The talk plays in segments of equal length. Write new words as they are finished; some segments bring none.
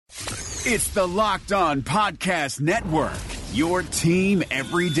It's the Locked On Podcast Network, your team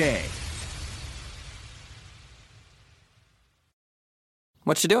every day.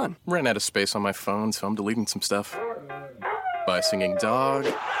 What you doing? Ran out of space on my phone, so I'm deleting some stuff. Bye, singing dog.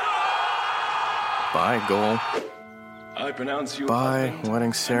 Bye, goal. I pronounce you. Bye,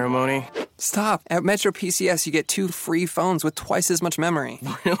 wedding ceremony. Stop. At Metro PCS, you get 2 free phones with twice as much memory.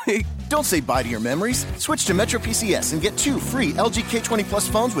 Really? Don't say bye to your memories. Switch to Metro PCS and get 2 free LG K20 Plus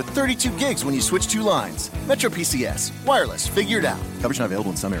phones with 32 gigs when you switch 2 lines. Metro PCS. Wireless. Figured out. Coverage not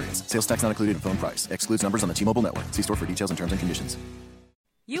available in some areas. Sales tax not included in phone price. Excludes numbers on the T-Mobile network. See store for details and terms and conditions.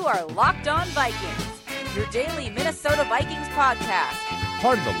 You are Locked On Vikings, your daily Minnesota Vikings podcast.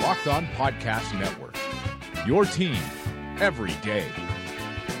 Part of the Locked On Podcast Network. Your team every day.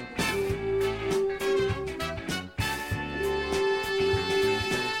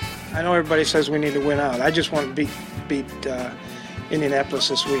 I know everybody says we need to win out. I just want to beat Indianapolis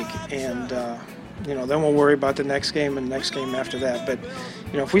this week, and then we'll worry about the next game and the next game after that. But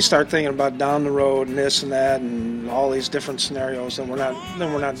if we start thinking about down the road and this and that and all these different scenarios, then we're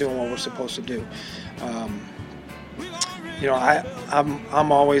not doing what we're supposed to do.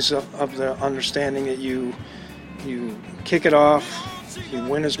 I'm always of the understanding that you kick it off, you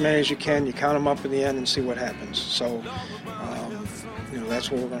win as many as you can, you count them up in the end and see what happens. So, that's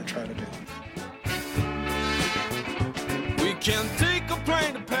what we're going to try to do. We can take a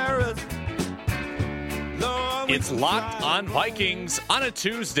plane to Paris. It's Locked On Vikings on a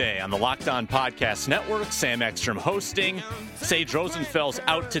Tuesday on the Locked On Podcast Network. Sam Ekstrom hosting. Sage Rosenfeld's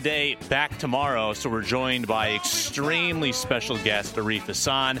out today, back tomorrow. So we're joined by extremely special guest Arif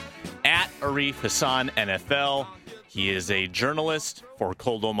Hasan at Arif Hasan NFL. He is a journalist for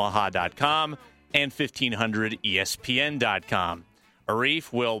ColdOmaha.com and 1500ESPN.com.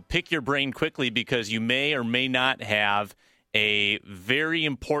 Arif will pick your brain quickly because you may or may not have a very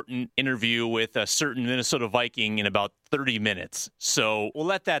important interview with a certain Minnesota Viking in about 30 minutes. So we'll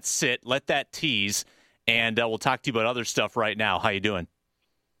let that sit, let that tease, and we'll talk to you about other stuff right now. How you doing?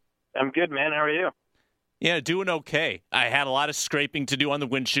 I'm good, man. How are you? Yeah, doing okay. I had a lot of scraping to do on the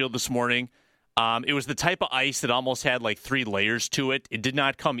windshield this morning. It was the type of ice that almost had like 3 layers to it. It did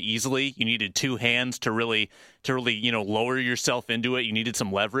not come easily. You needed 2 hands to really, lower yourself into it. You needed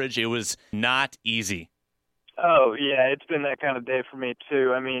some leverage. It was not easy. Oh, yeah, it's been that kind of day for me,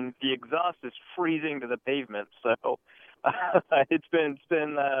 too. I mean, the exhaust is freezing to the pavement, so it's been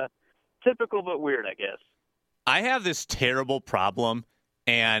typical but weird, I guess. I have this terrible problem,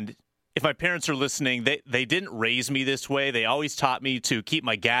 and if my parents are listening, they didn't raise me this way. They always taught me to keep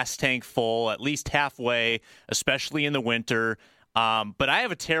my gas tank full, at least halfway, especially in the winter. But I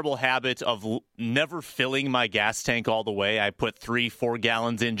have a terrible habit of never filling my gas tank all the way. I put 3-4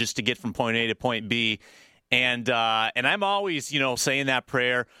 gallons in just to get from point A to point B. And I'm always, saying that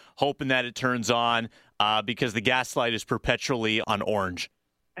prayer, hoping that it turns on because the gas light is perpetually on orange.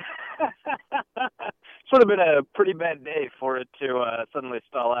 Sort of been a pretty bad day for it to suddenly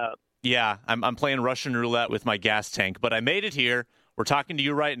stall out. Yeah, I'm playing Russian roulette with my gas tank, but I made it here. We're talking to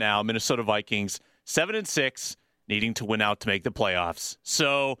you right now, Minnesota Vikings, 7-6, needing to win out to make the playoffs.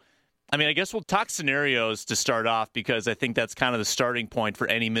 So, I guess we'll talk scenarios to start off because I think that's kind of the starting point for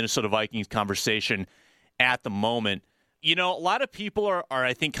any Minnesota Vikings conversation at the moment. A lot of people are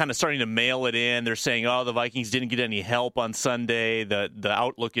I think, kind of starting to mail it in. They're saying, the Vikings didn't get any help on Sunday. The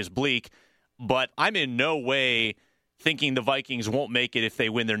outlook is bleak. But I'm in no way thinking the Vikings won't make it if they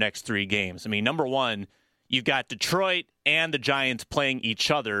win their next 3 games. Number one, you've got Detroit and the Giants playing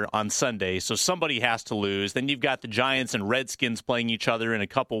each other on Sunday, so somebody has to lose. Then you've got the Giants and Redskins playing each other in a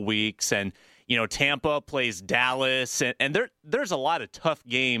couple weeks, and Tampa plays Dallas, and there's a lot of tough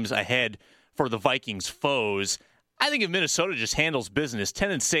games ahead for the Vikings foes. I think if Minnesota just handles business,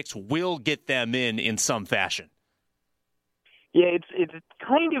 10-6 will get them in some fashion. Yeah, it's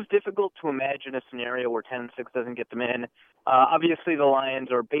kind of difficult to imagine a scenario where 10-6 doesn't get them in. Obviously, the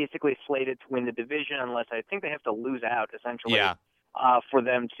Lions are basically slated to win the division unless I think they have to lose out essentially for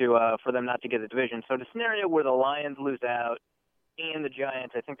them not to get the division. So the scenario where the Lions lose out and the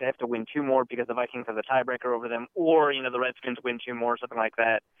Giants, I think they have to win 2 more because the Vikings have the tiebreaker over them, or the Redskins win 2 more, something like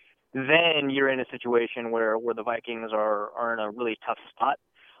that. Then you're in a situation where the Vikings are in a really tough spot.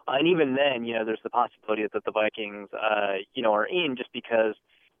 And even then, there's the possibility that the Vikings, are in just because,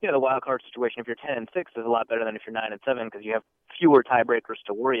 the wild card situation, if you're 10-6, is a lot better than if you're 9-7 because you have fewer tiebreakers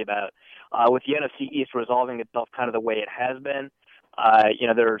to worry about. With the NFC East resolving itself kind of the way it has been, I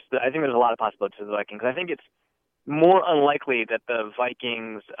think there's a lot of possibilities for the Vikings. I think it's more unlikely that the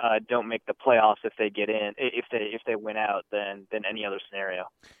Vikings don't make the playoffs if they get in, if they win out than any other scenario.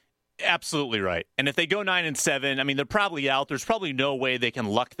 Absolutely right. And if they go 9-7, I mean, they're probably out. There's probably no way they can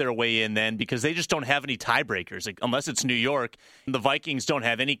luck their way in then because they just don't have any tiebreakers. Like, unless it's New York, the Vikings don't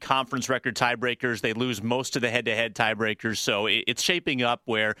have any conference record tiebreakers. They lose most of the head-to-head tiebreakers. So it's shaping up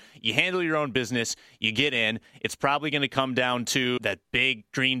where you handle your own business, you get in. It's probably going to come down to that big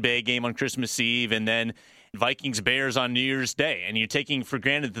Green Bay game on Christmas Eve and then Vikings-Bears on New Year's Day. And you're taking for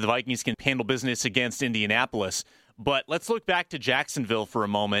granted that the Vikings can handle business against Indianapolis. But let's look back to Jacksonville for a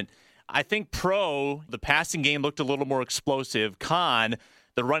moment. I think the passing game looked a little more explosive. Con,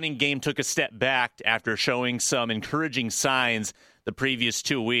 the running game took a step back after showing some encouraging signs the previous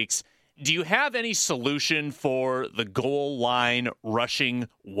 2 weeks. Do you have any solution for the goal line rushing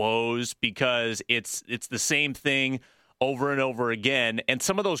woes? Because it's the same thing over and over again. And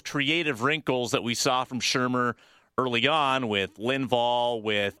some of those creative wrinkles that we saw from Shermer early on with Linval,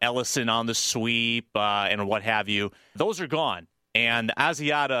 with Ellison on the sweep, and what have you, those are gone. And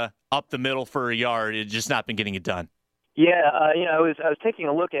Asiata up the middle for a yard, it's just not been getting it done. Yeah, I was taking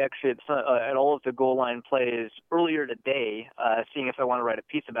a look actually at all of the goal line plays earlier today, seeing if I want to write a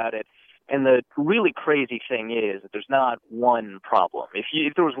piece about it. And the really crazy thing is that there's not one problem.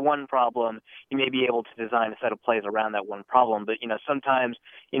 If there was one problem, you may be able to design a set of plays around that one problem. But, sometimes,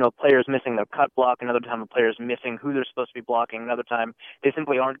 players missing their cut block, another time a player's missing who they're supposed to be blocking, another time they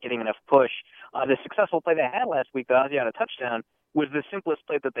simply aren't getting enough push. The successful play they had last week, the Asiata touchdown, was the simplest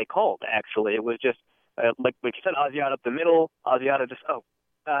play that they called, actually. It was just, like you said, Asiata up the middle. Asiata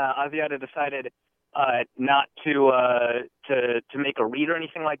decided not to make a read or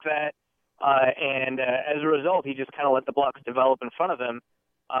anything like that. And as a result, he just kind of let the blocks develop in front of him,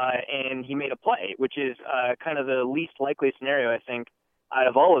 and he made a play, which is kind of the least likely scenario, I think, out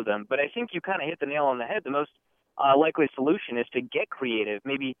of all of them. But I think you kind of hit the nail on the head. The most likely solution is to get creative,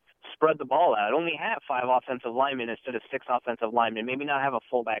 maybe spread the ball out, only have 5 offensive linemen instead of 6 offensive linemen, maybe not have a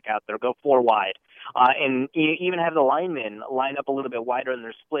fullback out there, go 4 wide, and even have the linemen line up a little bit wider in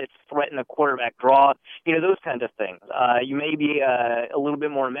their splits, threaten the quarterback draw, those kinds of things. You may be a little bit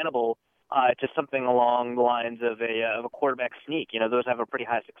more amenable to something along the lines of a quarterback sneak. Those have a pretty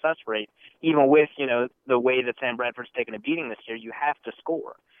high success rate. Even with, the way that Sam Bradford's taken a beating this year, you have to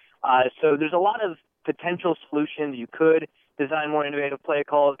score. So there's a lot of potential solutions. You could design more innovative play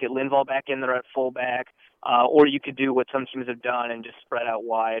calls, get Linval back in there at fullback, or you could do what some teams have done and just spread out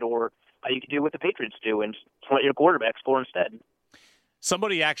wide, or you could do what the Patriots do and just let your quarterback score instead.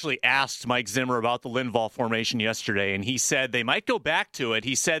 Somebody actually asked Mike Zimmer about the Linval formation yesterday, and he said they might go back to it.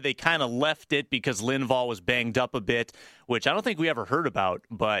 He said they kind of left it because Linval was banged up a bit, which I don't think we ever heard about,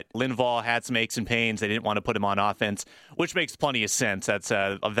 but Linval had some aches and pains. They didn't want to put him on offense, which makes plenty of sense. That's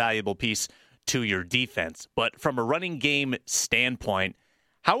a valuable piece to your defense. But from a running game standpoint,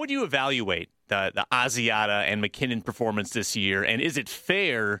 how would you evaluate the Asiata and McKinnon performance this year, and is it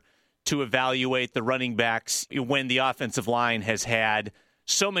fair to evaluate the running backs when the offensive line has had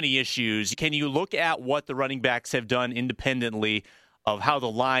so many issues? Can you look at what the running backs have done independently of how the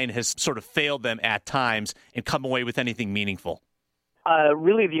line has sort of failed them at times and come away with anything meaningful?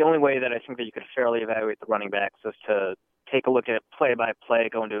 Really, the only way that I think that you could fairly evaluate the running backs is to take a look at play by play,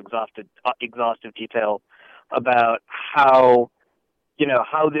 go into exhaustive detail about how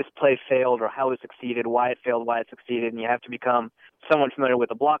this play failed or how it succeeded, why it failed, why it succeeded, and you have to become somewhat familiar with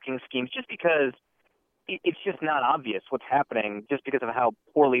the blocking schemes just because it's just not obvious what's happening just because of how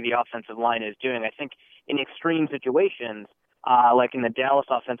poorly the offensive line is doing. I think in extreme situations, like in the Dallas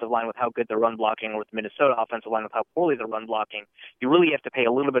offensive line with how good they're run blocking, or with the Minnesota offensive line with how poorly they're run blocking, you really have to pay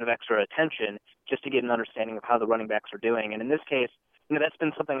a little bit of extra attention just to get an understanding of how the running backs are doing. And in this case, that's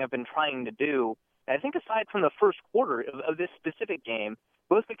been something I've been trying to do. I think aside from the first quarter of this specific game,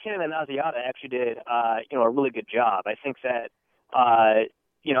 both McKinnon and Asiata actually did, a really good job. I think that,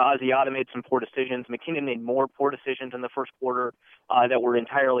 Asiata made some poor decisions. McKinnon made more poor decisions in the first quarter that were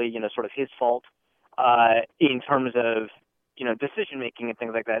entirely, sort of his fault in terms of, decision-making and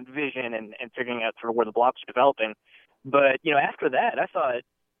things like that, vision and figuring out sort of where the blocks are developing. But, after that, I thought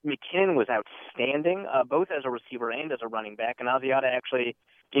McKinnon was outstanding, both as a receiver and as a running back, and Asiata actually,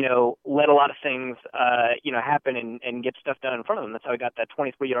 let a lot of things, happen and get stuff done in front of him. That's how he got that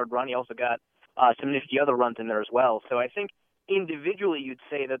 23-yard run. He also got some nifty other runs in there as well. So I think individually you'd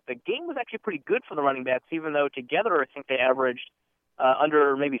say that the game was actually pretty good for the running backs, even though together I think they averaged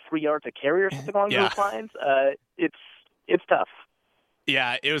under maybe 3 yards a carry or something along those lines. It's tough.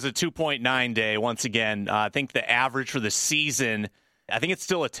 Yeah, it was a 2.9 day once again. I think the average for the season, I think it's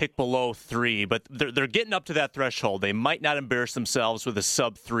still a tick below 3, but they're getting up to that threshold. They might not embarrass themselves with a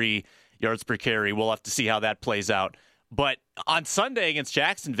sub 3 yards per carry. We'll have to see how that plays out. But on Sunday against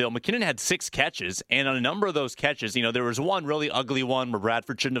Jacksonville, McKinnon had 6 catches, and on a number of those catches, there was one really ugly one where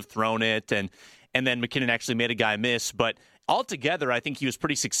Bradford shouldn't have thrown it, and then McKinnon actually made a guy miss. But altogether, I think he was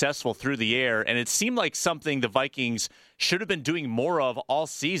pretty successful through the air, and it seemed like something the Vikings should have been doing more of all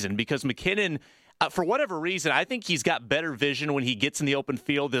season because McKinnon, for whatever reason, I think he's got better vision when he gets in the open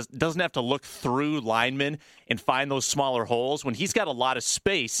field. Doesn't have to look through linemen and find those smaller holes. When he's got a lot of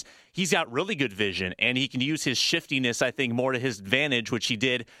space, he's got really good vision, and he can use his shiftiness, I think, more to his advantage, which he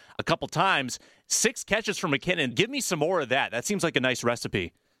did a couple times. 6 catches from McKinnon. Give me some more of that. That seems like a nice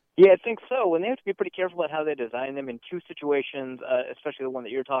recipe. Yeah, I think so. And they have to be pretty careful about how they design them in 2 situations, especially the one that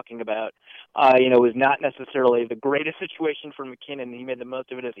you're talking about. Was not necessarily the greatest situation for McKinnon. He made the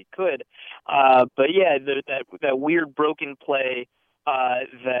most of it as he could. But yeah, that weird broken play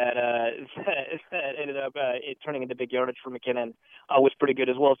that ended up turning into big yardage for McKinnon was pretty good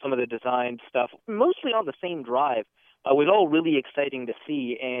as well. Some of the design stuff, mostly on the same drive, was all really exciting to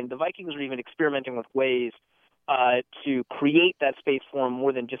see. And the Vikings are even experimenting with ways to create that space for him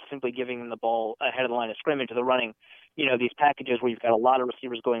more than just simply giving him the ball ahead of the line of scrimmage. They're running, these packages where you've got a lot of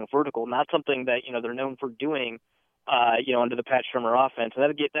receivers going vertical, not something that, they're known for doing, under the Pat Shurmur offense. And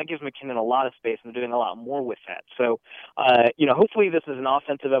that gives McKinnon a lot of space, and they're doing a lot more with that. So, hopefully this is an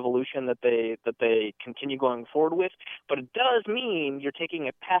offensive evolution that they continue going forward with. But it does mean you're taking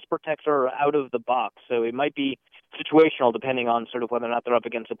a pass protector out of the box. So it might be situational depending on sort of whether or not they're up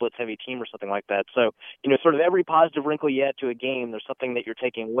against a blitz-heavy team or something like that. So, sort of every positive wrinkle you add to a game, there's something that you're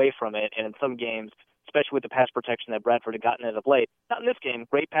taking away from it. And in some games, especially with the pass protection that Bradford had gotten as of late, not in this game,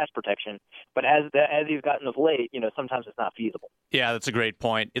 great pass protection, but as he's gotten of late, sometimes it's not feasible. Yeah, that's a great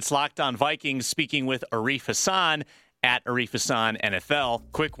point. It's Locked On Vikings, speaking with Arif Hasan at Arif Hasan NFL.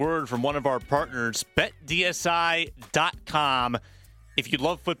 Quick word from one of our partners, BetDSI.com. If you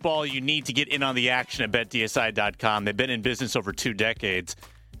love football, you need to get in on the action at BetDSI.com. They've been in business over 2 decades.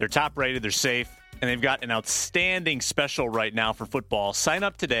 They're top rated, they're safe, and they've got an outstanding special right now for football. Sign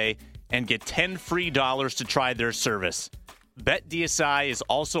up today and get $10 free to try their service. BetDSI is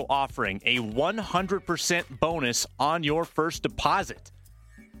also offering a 100% bonus on your first deposit.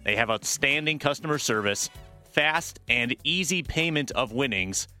 They have outstanding customer service, fast and easy payment of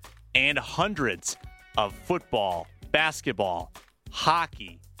winnings, and hundreds of football, basketball,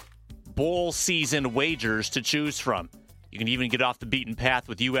 hockey, bowl season wagers to choose from. You can even get off the beaten path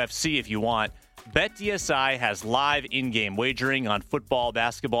with UFC if you want. BetDSI has live in-game wagering on football,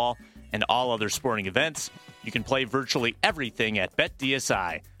 basketball, and all other sporting events. You can play virtually everything at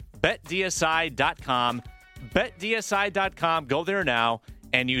BetDSI. BetDSI.com. BetDSI.com. Go there now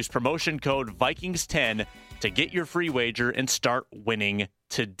and use promotion code Vikings10 to get your free wager and start winning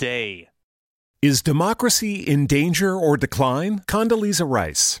today. Is democracy in danger or decline? Condoleezza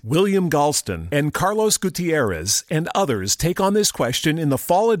Rice, William Galston, and Carlos Gutierrez and others take on this question in the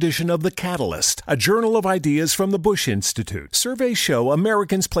fall edition of The Catalyst, a journal of ideas from the Bush Institute. Surveys show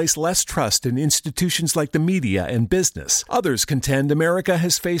Americans place less trust in institutions like the media and business. Others contend America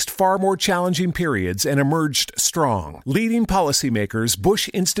has faced far more challenging periods and emerged strong. Leading policymakers,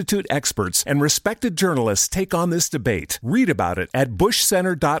 Bush Institute experts, and respected journalists take on this debate. Read about it at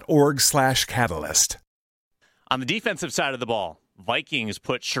bushcenter.org/catalyst. On the defensive side of the ball, Vikings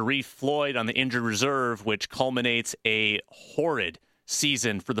put Sharrif Floyd on the injured reserve, which culminates a horrid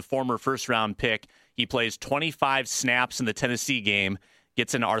season for the former first-round pick. He plays 25 snaps in the Tennessee game,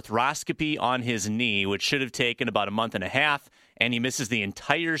 gets an arthroscopy on his knee, which should have taken about a month and a half, and he misses the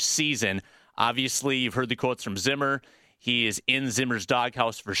entire season. Obviously, you've heard the quotes from Zimmer. He is in Zimmer's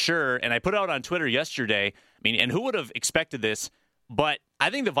doghouse for sure. And I put out on Twitter yesterday, and who would have expected this? But I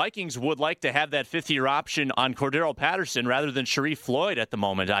think the Vikings would like to have that 5th-year option on Cordero Patterson rather than Sharrif Floyd at the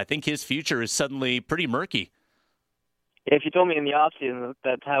moment. I think his future is suddenly pretty murky. If you told me in the offseason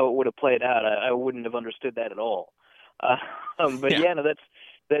that's how it would have played out, I wouldn't have understood that at all. But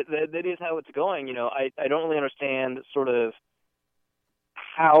that is how it's going. I don't really understand sort of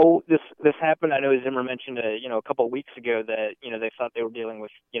how this happened. I know Zimmer mentioned a couple of weeks ago that they thought they were dealing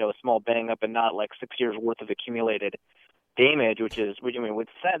with a small bang up and not like 6 years worth of accumulated damage,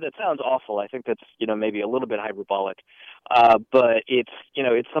 that sounds awful. I think that's maybe a little bit hyperbolic, but it's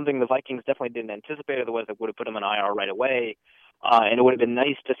something the Vikings definitely didn't anticipate. Otherwise, they would have put him on IR right away, and it would have been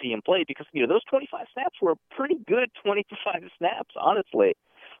nice to see him play because those 25 snaps were a pretty good 25 snaps, honestly.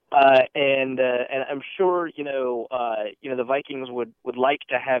 And I'm sure the Vikings would like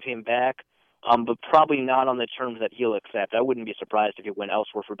to have him back, but probably not on the terms that he'll accept. I wouldn't be surprised if he went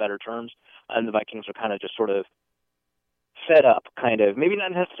elsewhere for better terms, and the Vikings are kind of just sort of set up, maybe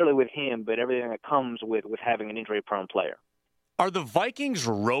not necessarily with him, but everything that comes with having an injury-prone player. Are the Vikings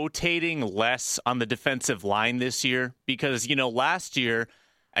rotating less on the defensive line this year? Because, last year,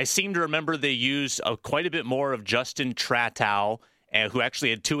 I seem to remember they used quite a bit more of Justin Tratow, who actually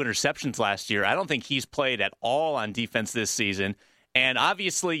had 2 interceptions last year. I don't think he's played at all on defense this season. And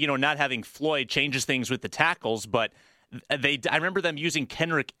obviously, not having Floyd changes things with the tackles, but I remember them using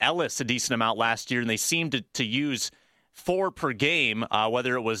Kenrick Ellis a decent amount last year, and they seemed to use 4 per game,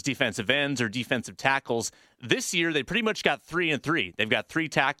 whether it was defensive ends or defensive tackles. This year, they pretty much got 3 and 3. They've got 3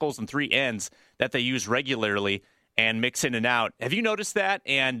 tackles and 3 ends that they use regularly and mix in and out. Have you noticed that,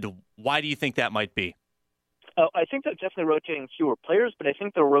 and why do you think that might be? I think they're definitely rotating fewer players, but I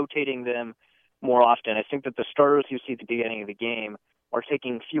think they're rotating them more often. I think that the starters you see at the beginning of the game are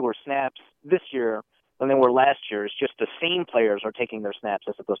taking fewer snaps this year than they were last year. It's just the same players are taking their snaps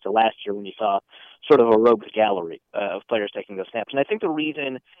as opposed to last year when you saw sort of a rogues gallery of players taking those snaps. And I think the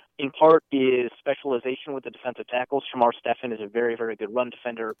reason, in part, is specialization with the defensive tackles. Shamar Stephen is a very, very good run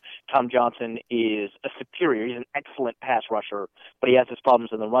defender. Tom Johnson is a superior. He's an excellent pass rusher, but he has his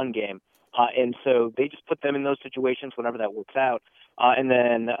problems in the run game. And so they just put them in those situations whenever that works out. And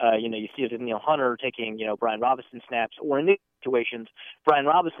then, you see it in Neil Hunter taking, Brian Robinson snaps, or in these situations, Brian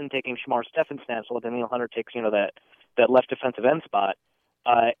Robinson taking Shamar Stephen snaps, while then Neil Hunter takes, that left defensive end spot.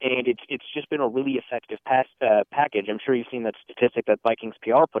 And it's just been a really effective package. I'm sure you've seen that statistic that Vikings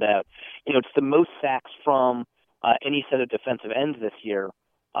PR put out. It's the most sacks from any set of defensive ends this year.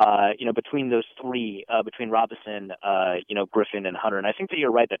 Between those 3, between Robinson, Griffin, and Hunter. And I think that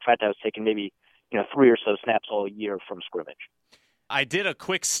you're right that Tratow's taken maybe, 3 or so snaps all year from scrimmage. I did a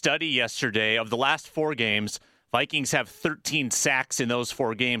quick study yesterday of the last 4 games. Vikings have 13 sacks in those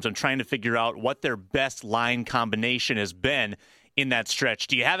 4 games. I'm trying to figure out what their best line combination has been in that stretch.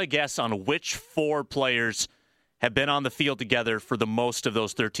 Do you have a guess on which 4 players have been on the field together for the most of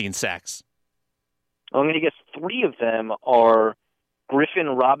those 13 sacks? Well, I'm going to guess 3 of them are Griffin,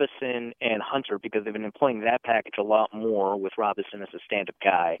 Robinson, and Hunter, because they've been employing that package a lot more with Robinson as a stand-up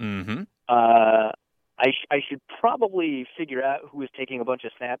guy. Mm-hmm. I should probably figure out who was taking a bunch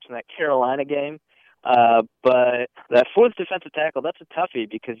of snaps in that Carolina game. But that 4th defensive tackle, that's a toughie,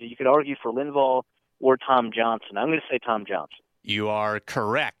 because you could argue for Linval or Tom Johnson. I'm going to say Tom Johnson. You are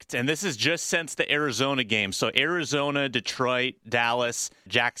correct. And this is just since the Arizona game. So Arizona, Detroit, Dallas,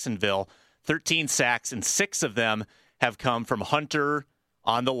 Jacksonville, 13 sacks, and 6 of them have come from Hunter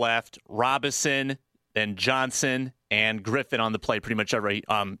on the left, Robinson, then Johnson, and Griffin on the play pretty much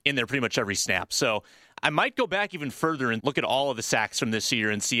every snap. So I might go back even further and look at all of the sacks from this year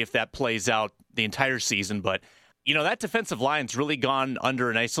and see if that plays out the entire season. But, that defensive line's really gone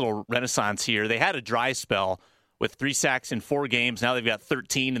under a nice little renaissance here. They had a dry spell with 3 sacks in 4 games. Now they've got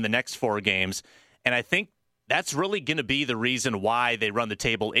 13 in the next 4 games. And I think that's really going to be the reason why they run the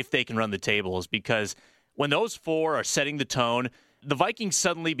table, if they can run the table, is because when those 4 are setting the tone, the Vikings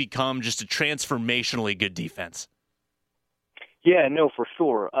suddenly become just a transformationally good defense. Yeah, no, for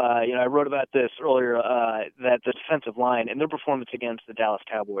sure. I wrote about this earlier, that the defensive line and their performance against the Dallas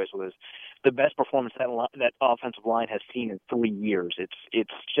Cowboys was the best performance that offensive line has seen in 3 years. It's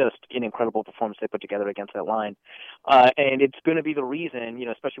just an incredible performance they put together against that line. And it's going to be the reason,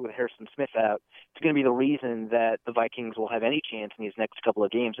 especially with Harrison Smith out, it's going to be the reason that the Vikings will have any chance in these next couple of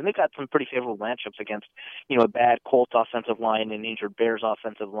games. And they've got some pretty favorable matchups against, a bad Colts offensive line, an injured Bears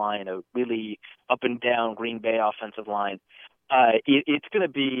offensive line, a really up and down Green Bay offensive line. It's going to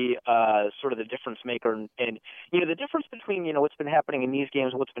be sort of the difference maker. And the difference between, what's been happening in these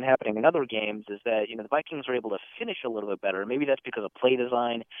games and what's been happening in other games is that, the Vikings are able to finish a little bit better. Maybe that's because of play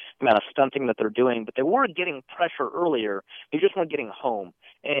design, the amount of stunting that they're doing, but they weren't getting pressure earlier. They just weren't getting home.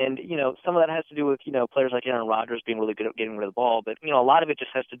 And, some of that has to do with, players like Aaron Rodgers being really good at getting rid of the ball. But, a lot of it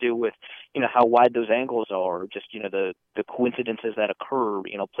just has to do with, how wide those angles are, just, the coincidences that occur,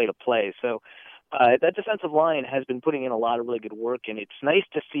 play to play. So, that defensive line has been putting in a lot of really good work, and it's nice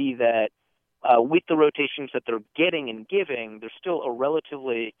to see that with the rotations that they're getting and giving, they're still a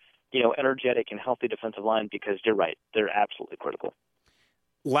relatively, energetic and healthy defensive line, because you're right, they're absolutely critical.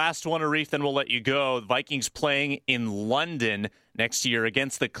 Last one, Arif, then we'll let you go. The Vikings playing in London next year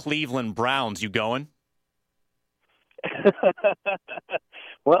against the Cleveland Browns. You going?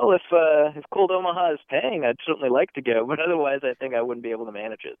 Well, if Cold Omaha is paying, I'd certainly like to go, but otherwise I think I wouldn't be able to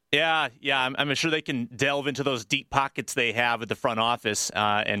manage it. Yeah, I'm sure they can delve into those deep pockets they have at the front office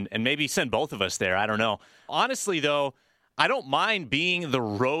and maybe send both of us there. I don't know. Honestly, though, I don't mind being the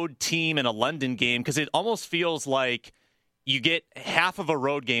road team in a London game, because it almost feels like you get half of a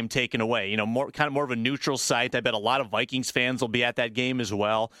road game taken away, more of a neutral site. I bet a lot of Vikings fans will be at that game as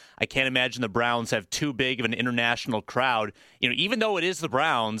well. I can't imagine the Browns have too big of an international crowd. Even though it is the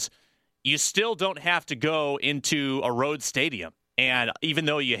Browns, you still don't have to go into a road stadium. And even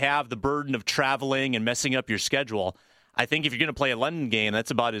though you have the burden of traveling and messing up your schedule, I think if you're going to play a London game,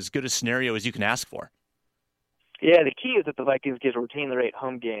 that's about as good a scenario as you can ask for. Yeah, the key is that the Vikings get to retain their 8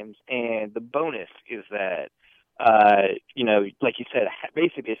 home games, and the bonus is that, like you said,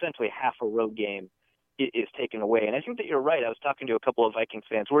 basically essentially half a road game is taken away. And I think that you're right. I was talking to a couple of Vikings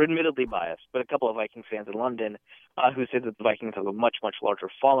fans who are admittedly biased, but a couple of Vikings fans in London who said that the Vikings have a much, much larger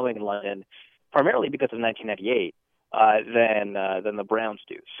following in London, primarily because of 1998, than the Browns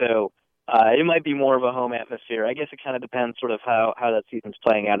do. So it might be more of a home atmosphere. I guess it kind of depends sort of how that season's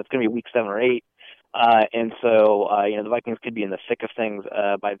playing out. It's going to be week 7 or 8. And so, the Vikings could be in the thick of things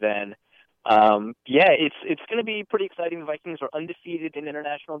by then. It's going to be pretty exciting. The Vikings are undefeated in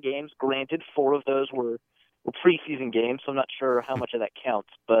international games. Granted, 4 of those were preseason games, so I'm not sure how much of that counts.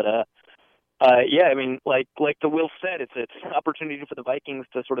 But, like the Will said, it's an opportunity for the Vikings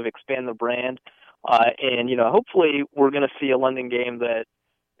to sort of expand the brand. Hopefully we're going to see a London game that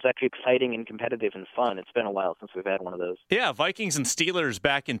it's actually exciting and competitive and fun. It's been a while since we've had one of those. Yeah, Vikings and Steelers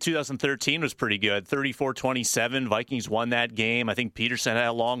back in 2013 was pretty good. 34-27, Vikings won that game. I think Peterson had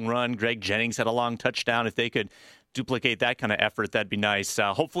a long run. Greg Jennings had a long touchdown. If they could duplicate that kind of effort, that'd be nice.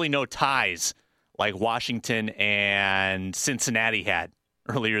 Hopefully no ties like Washington and Cincinnati had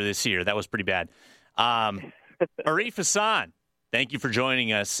earlier this year. That was pretty bad. Arif Hasan, thank you for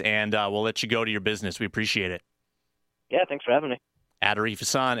joining us, and we'll let you go to your business. We appreciate it. Yeah, thanks for having me. At Arif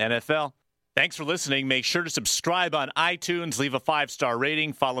Hasan, NFL. Thanks for listening. Make sure to subscribe on iTunes, leave a 5-star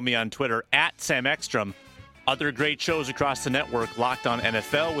rating. Follow me on Twitter at Sam Ekstrom. Other great shows across the network: Locked On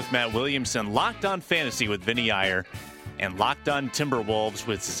NFL with Matt Williamson, Locked On Fantasy with Vinny Iyer, and Locked On Timberwolves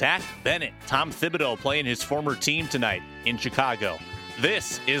with Zach Bennett. Tom Thibodeau playing his former team tonight in Chicago.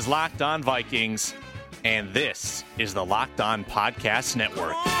 This is Locked On Vikings, and this is the Locked On Podcast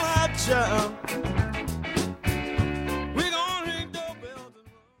Network.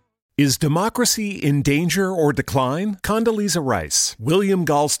 Is democracy in danger or decline? Condoleezza Rice, William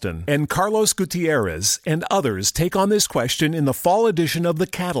Galston, and Carlos Gutierrez and others take on this question in the fall edition of The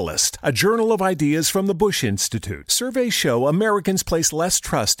Catalyst, a journal of ideas from the Bush Institute. Surveys show Americans place less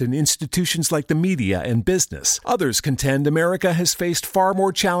trust in institutions like the media and business. Others contend America has faced far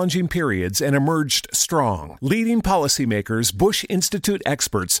more challenging periods and emerged strong. Leading policymakers, Bush Institute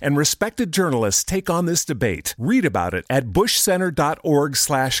experts, and respected journalists take on this debate. Read about it at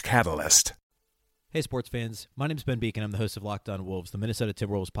bushcenter.org/catalyst. Hey, sports fans. My name's Ben Beacon. I'm the host of Locked On Wolves, the Minnesota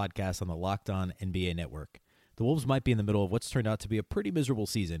Timberwolves podcast on the Locked On NBA Network. The Wolves might be in the middle of what's turned out to be a pretty miserable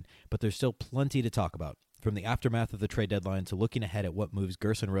season, but there's still plenty to talk about. From the aftermath of the trade deadline to looking ahead at what moves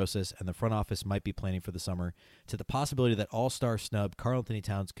Gerson Rosas and the front office might be planning for the summer, to the possibility that all-star snub Karl Anthony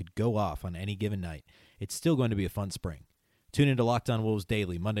Towns could go off on any given night, it's still going to be a fun spring. Tune into Locked On Wolves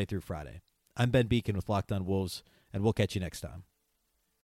daily, Monday through Friday. I'm Ben Beacon with Locked On Wolves, and we'll catch you next time.